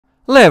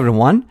Hello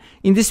everyone,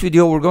 in this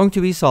video we're going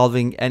to be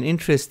solving an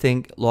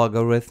interesting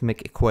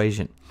logarithmic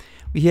equation.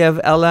 We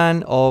have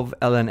ln of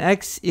ln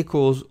x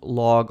equals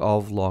log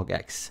of log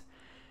x.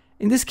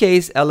 In this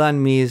case,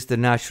 ln means the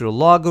natural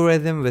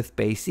logarithm with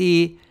base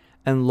e,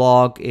 and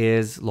log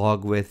is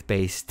log with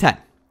base 10,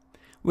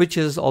 which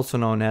is also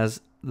known as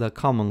the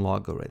common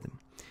logarithm.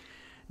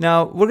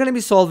 Now we're going to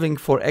be solving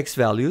for x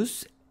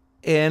values,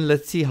 and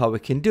let's see how we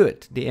can do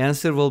it. The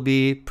answer will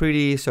be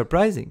pretty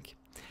surprising.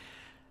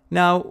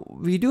 Now,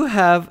 we do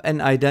have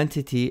an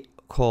identity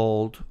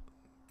called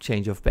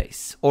change of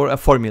base, or a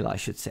formula, I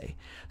should say.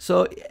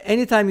 So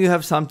anytime you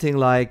have something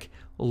like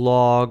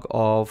log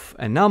of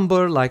a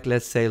number, like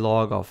let's say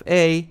log of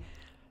a,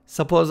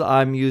 suppose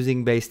I'm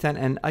using base 10,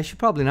 and I should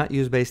probably not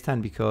use base 10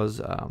 because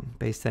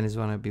base 10 is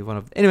going to be one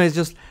of, anyways,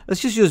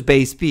 let's just use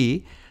base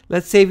b.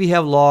 Let's say we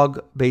have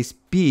log base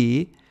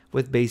b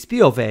with base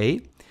b of a,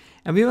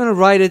 and we want to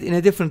write it in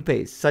a different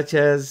base, such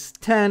as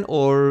 10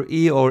 or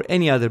e or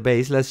any other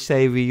base. Let's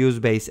say we use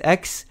base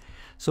x.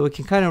 So we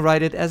can kind of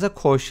write it as a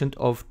quotient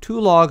of two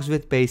logs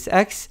with base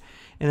x.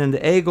 And then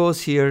the a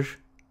goes here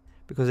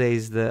because a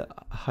is the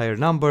higher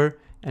number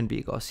and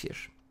b goes here.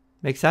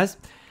 Make sense?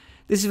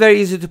 This is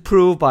very easy to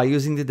prove by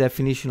using the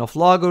definition of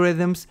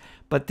logarithms.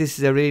 But this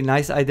is a really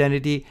nice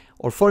identity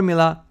or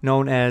formula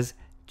known as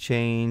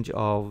change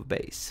of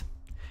base.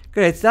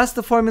 Great. So that's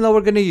the formula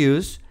we're going to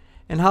use.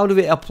 And how do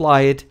we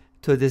apply it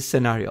to this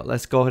scenario?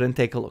 Let's go ahead and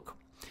take a look.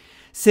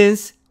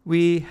 Since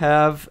we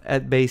have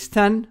at base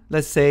 10,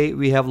 let's say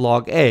we have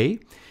log a,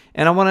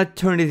 and I want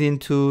to turn it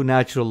into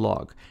natural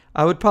log.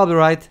 I would probably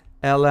write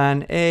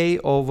ln a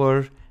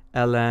over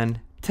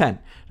ln 10,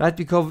 right?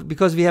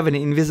 Because we have an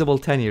invisible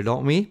 10 here,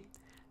 don't we?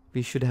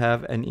 We should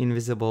have an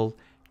invisible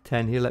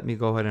 10 here. Let me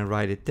go ahead and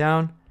write it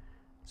down.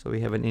 So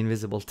we have an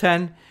invisible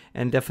 10,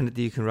 and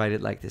definitely you can write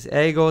it like this.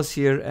 A goes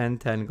here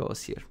and 10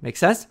 goes here. Make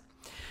sense?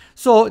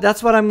 So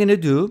that's what I'm going to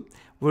do.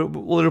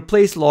 We'll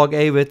replace log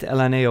a with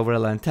ln a over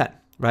ln 10,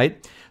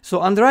 right?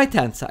 So on the right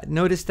hand side,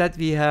 notice that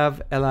we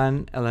have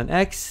ln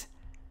x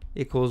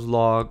equals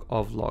log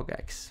of log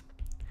x.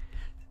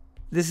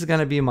 This is going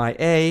to be my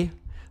a.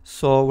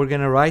 So we're going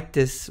to write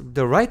this,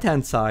 the right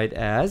hand side,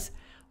 as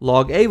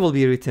log a will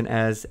be written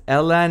as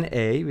ln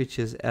a, which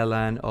is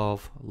ln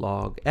of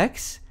log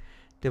x,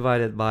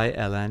 divided by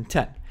ln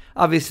 10.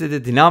 Obviously the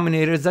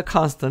denominator is a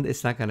constant,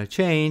 it's not going to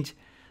change,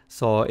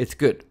 so it's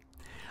good.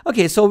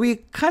 Okay, so we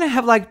kind of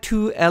have like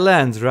two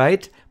ln's,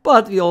 right?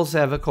 But we also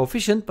have a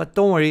coefficient, but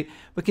don't worry,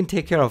 we can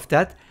take care of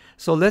that.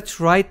 So let's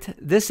write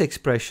this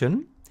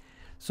expression.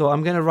 So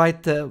I'm going to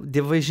write the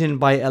division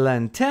by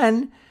ln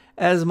 10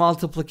 as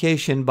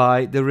multiplication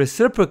by the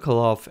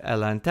reciprocal of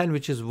ln 10,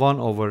 which is 1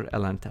 over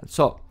ln 10.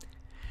 So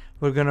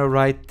we're going to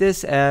write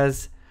this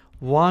as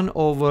 1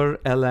 over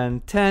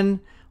ln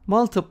 10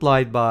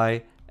 multiplied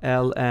by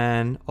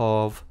ln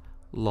of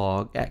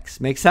log x.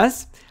 Make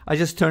sense? I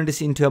just turned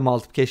this into a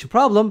multiplication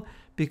problem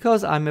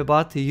because I'm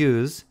about to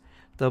use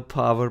the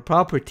power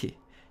property.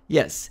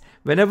 Yes,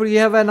 whenever you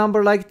have a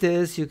number like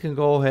this, you can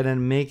go ahead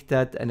and make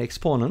that an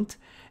exponent.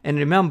 And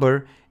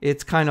remember,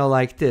 it's kind of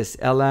like this.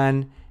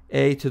 ln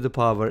a to the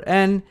power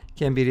n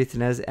can be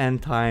written as n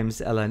times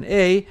ln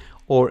a,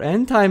 or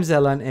n times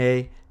ln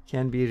a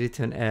can be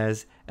written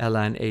as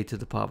ln a to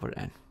the power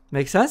n.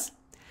 Make sense?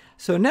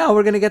 So now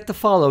we're going to get the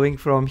following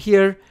from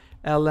here.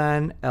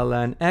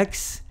 ln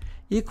x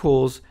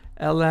equals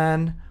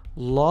ln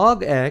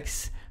log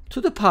x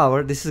to the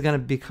power, this is going to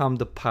become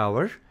the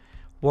power,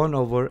 1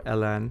 over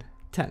ln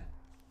 10.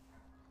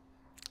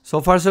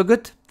 So far so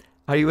good?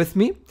 Are you with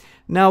me?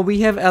 Now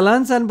we have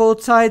ln's on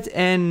both sides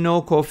and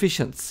no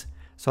coefficients.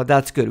 So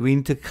that's good. We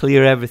need to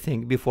clear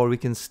everything before we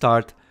can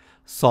start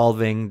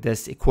solving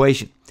this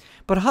equation.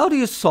 But how do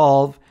you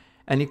solve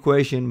an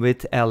equation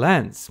with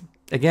ln's?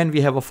 Again,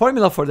 we have a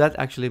formula for that.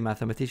 Actually,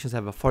 mathematicians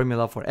have a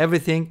formula for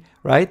everything,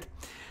 right?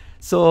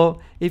 So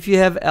if you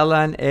have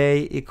ln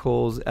a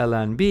equals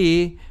ln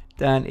b,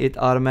 then it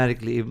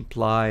automatically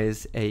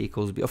implies a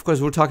equals b. Of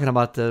course, we're talking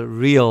about the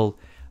real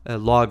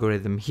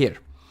logarithm here,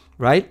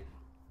 right?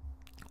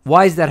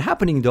 Why is that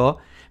happening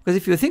though? Because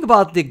if you think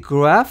about the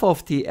graph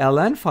of the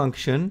ln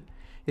function,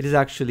 it is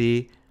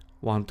actually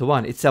 1 to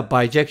 1. It's a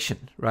bijection,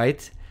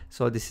 right?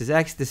 So this is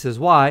x, this is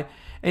y.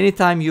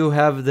 Anytime you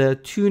have the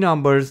two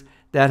numbers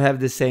that have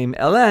the same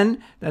ln,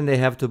 then they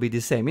have to be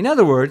the same. In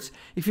other words,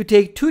 if you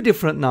take two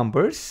different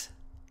numbers,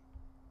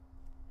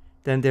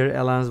 then their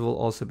ln's will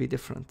also be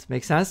different.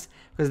 Make sense?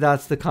 Because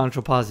that's the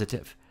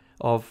contrapositive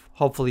of,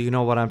 hopefully you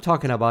know what I'm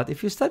talking about.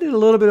 If you studied a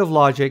little bit of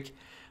logic,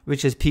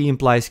 which is P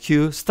implies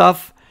Q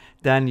stuff,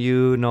 then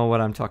you know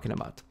what I'm talking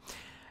about.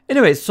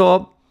 Anyway,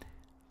 so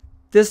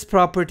this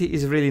property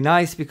is really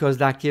nice because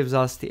that gives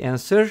us the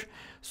answer.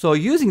 So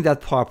using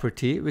that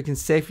property, we can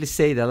safely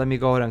say that, let me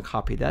go ahead and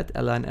copy that,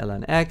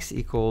 ln x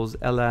equals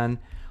ln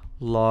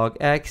log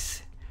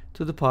x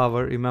to the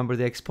power, remember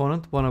the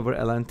exponent, 1 over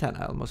ln 10,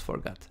 I almost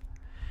forgot.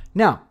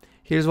 Now,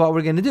 here's what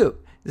we're going to do.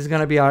 This is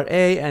going to be our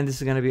a and this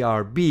is going to be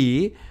our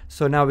b.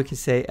 So now we can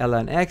say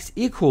ln x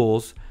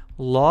equals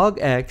log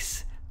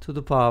x to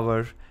the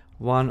power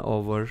 1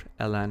 over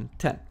ln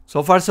 10.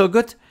 So far so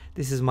good.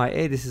 This is my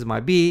A, this is my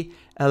B.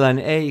 ln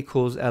A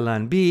equals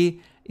ln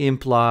B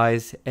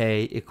implies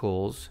A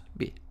equals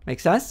B. Make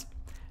sense?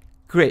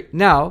 Great.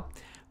 Now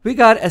we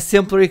got a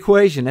simpler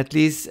equation. At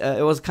least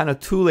it was kind of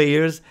 2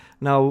 layers.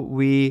 Now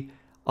we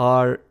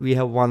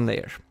have 1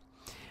 layer.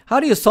 How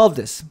do you solve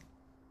this?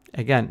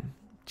 Again,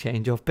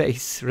 change of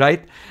pace,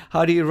 right?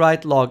 How do you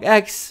write log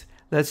x?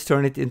 Let's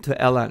turn it into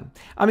ln.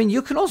 I mean,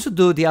 you can also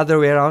do the other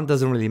way around,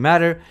 doesn't really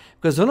matter,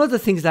 because one of the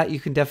things that you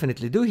can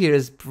definitely do here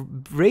is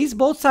raise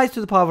both sides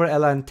to the power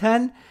ln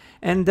 10,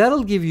 and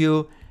that'll give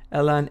you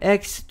ln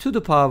x to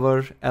the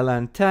power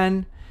ln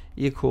 10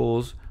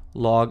 equals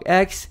log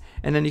x,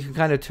 and then you can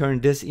kind of turn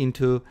this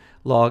into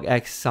log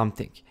x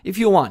something if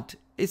you want.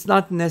 It's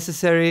not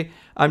necessary.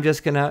 I'm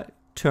just gonna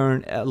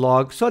turn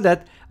log so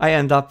that I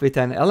end up with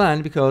an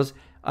ln, because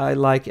I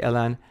like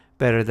ln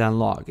better than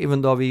log,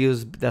 even though we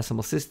use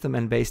decimal system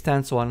and base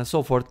 10, so on and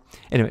so forth.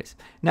 Anyways,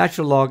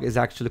 natural log is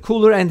actually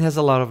cooler and has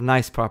a lot of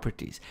nice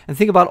properties. And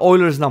think about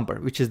Euler's number,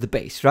 which is the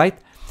base, right?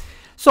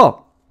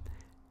 So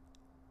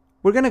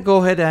we're going to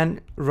go ahead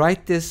and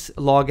write this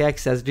log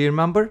x as, do you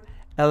remember?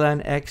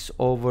 ln x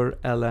over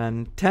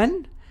ln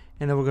 10,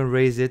 and then we're going to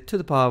raise it to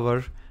the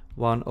power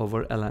 1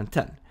 over ln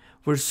 10.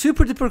 We're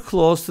super duper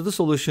close to the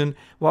solution.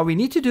 What we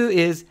need to do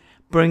is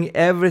bring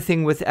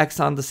everything with x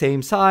on the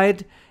same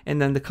side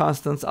and then the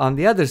constants on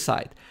the other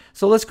side.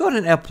 So let's go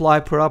ahead and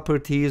apply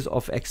properties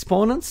of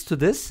exponents to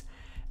this.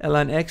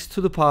 ln x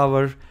to the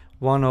power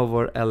 1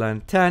 over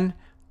ln 10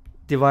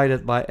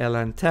 divided by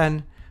ln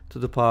 10 to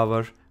the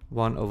power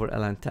 1 over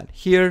ln 10.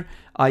 Here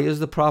I use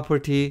the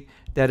property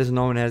that is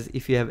known as,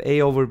 if you have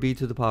a over b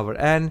to the power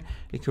n,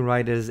 you can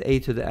write it as a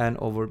to the n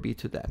over b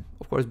to the n.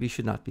 Of course, b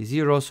should not be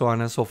 0, so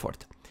on and so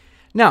forth.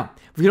 Now,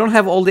 if we don't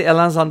have all the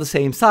ln's on the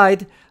same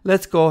side,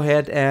 let's go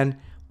ahead and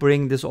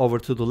bring this over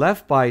to the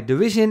left by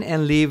division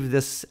and leave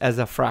this as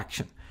a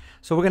fraction.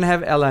 So we're going to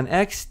have ln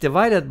x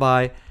divided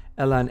by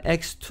ln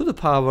x to the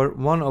power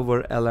 1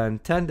 over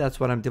ln 10.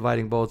 That's what I'm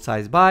dividing both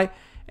sides by.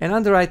 And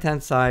on the right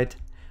hand side,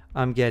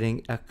 I'm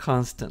getting a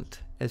constant,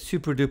 a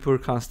super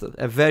duper constant,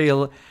 a very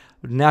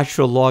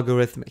natural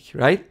logarithmic,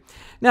 right?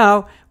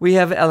 Now we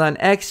have ln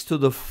x to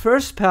the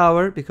first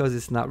power, because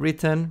it's not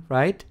written,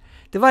 right?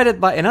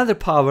 Divided by another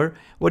power.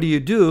 What do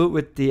you do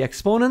with the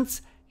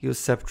exponents? You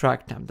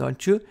subtract them,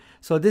 don't you?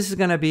 So this is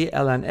going to be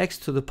ln x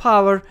to the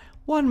power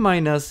 1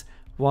 minus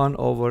 1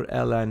 over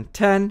ln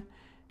 10,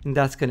 and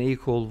that's going to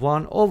equal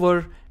 1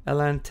 over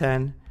ln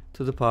 10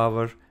 to the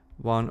power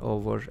 1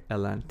 over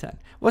ln 10.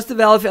 What's the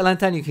value of ln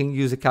 10? You can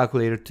use a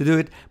calculator to do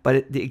it,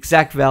 but the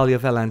exact value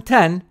of ln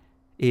 10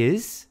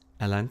 is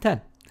ln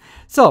 10.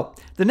 So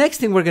the next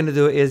thing we're going to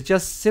do is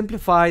just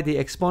simplify the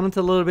exponent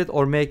a little bit,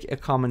 or make a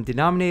common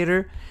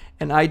denominator.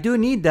 And I do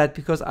need that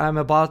because I'm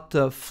about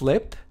to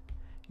flip.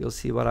 You'll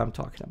see what I'm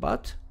talking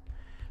about.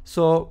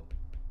 So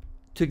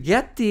to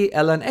get the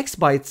ln x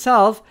by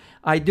itself,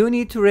 I do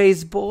need to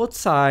raise both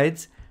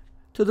sides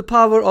to the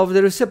power of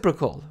the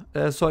reciprocal.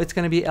 So it's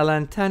going to be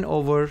ln 10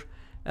 over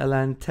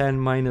ln 10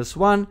 minus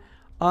 1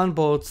 on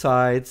both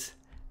sides,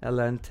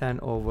 ln 10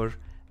 over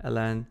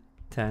ln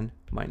 10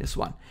 minus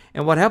 1.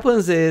 And what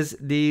happens is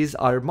these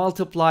are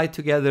multiplied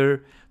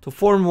together to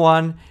form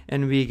 1,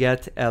 and we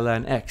get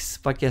ln x.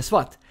 But guess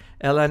what?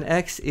 ln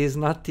x is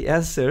not the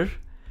answer,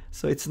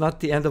 so it's not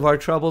the end of our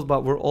troubles,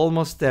 but we're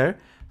almost there.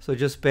 So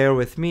just bear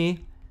with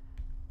me,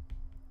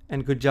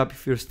 and good job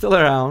if you're still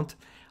around.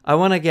 I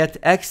want to get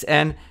x,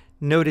 and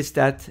notice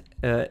that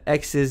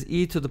x is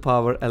e to the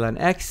power ln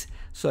x.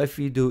 So if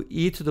we do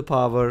e to the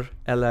power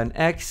ln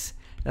x,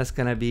 that's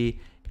going to be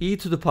e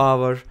to the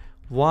power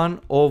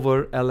 1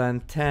 over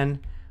ln 10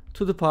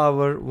 to the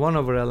power 1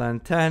 over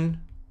ln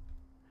 10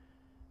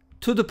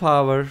 to the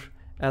power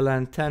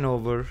ln 10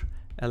 over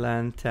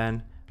ln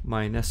 10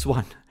 minus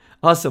 1.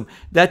 Awesome.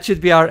 That should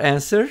be our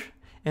answer.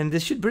 And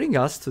this should bring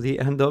us to the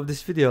end of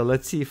this video.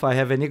 Let's see if I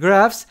have any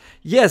graphs.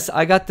 Yes,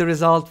 I got the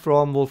result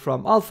from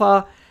Wolfram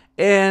Alpha.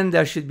 And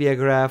there should be a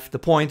graph, the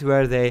point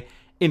where they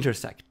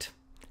intersect.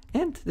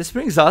 And this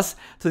brings us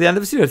to the end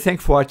of this video.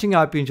 Thanks for watching.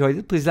 I hope you enjoyed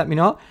it. Please let me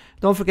know.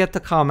 Don't forget to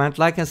comment,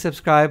 like, and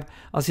subscribe.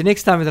 I'll see you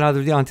next time with another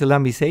video. Until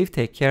then, be safe,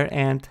 take care,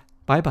 and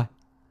bye-bye.